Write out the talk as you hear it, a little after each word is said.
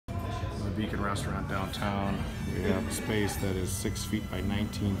Beacon restaurant downtown. We have a space that is 6 feet by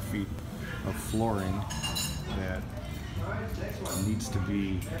 19 feet of flooring that needs to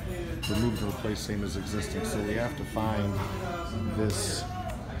be removed and replaced, same as existing. So we have to find this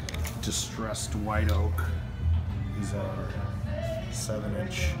distressed white oak. These are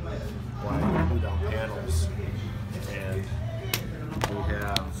 7-inch wide glue-down panels, and we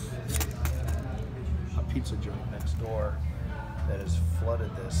have a pizza joint next door that has flooded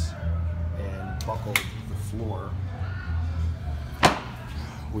this and buckled the floor.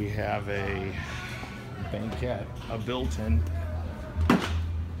 We have a banquette, a built-in, that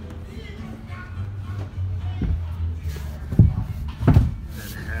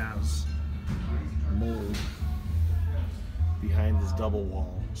has mold behind this double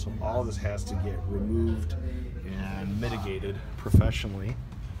wall. So all this has to get removed and mitigated professionally.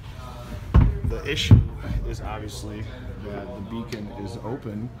 The issue is obviously that the Beacon is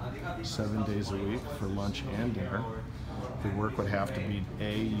open 7 days a week for lunch and dinner. The work would have to be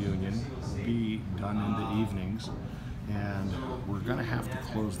A, union, B, done in the evenings, and we're going to have to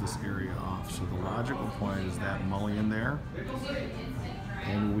close this area off. So the logical point is that mullion there,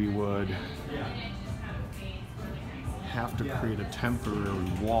 and we would have to create a temporary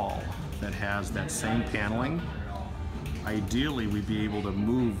wall that has that same paneling. Ideally, we'd be able to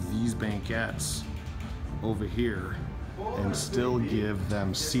move these banquettes over here and still give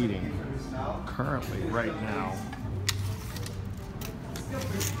them seating. Currently, right now,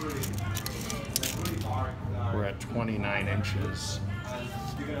 we're at 29 inches.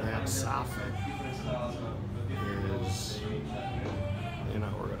 That soffit is,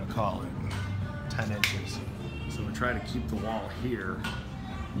 we're going to call it 10 inches. So we try to keep the wall here,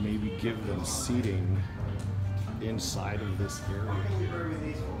 maybe give them seating inside of this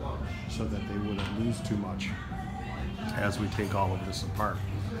area so that they wouldn't lose too much as we take all of this apart.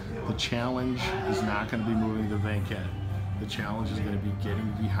 The challenge is not going to be moving the banquette. The challenge is going to be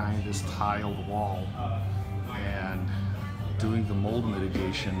getting behind this tiled wall and doing the mold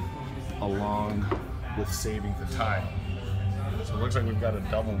mitigation along with saving the tile. So it looks like we've got a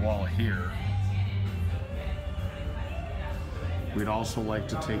double wall here. We'd also like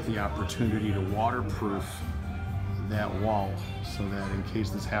to take the opportunity to waterproof that wall so that in case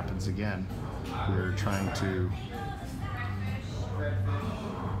this happens again, we're trying to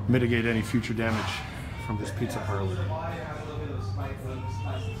mitigate any future damage from this pizza parlor.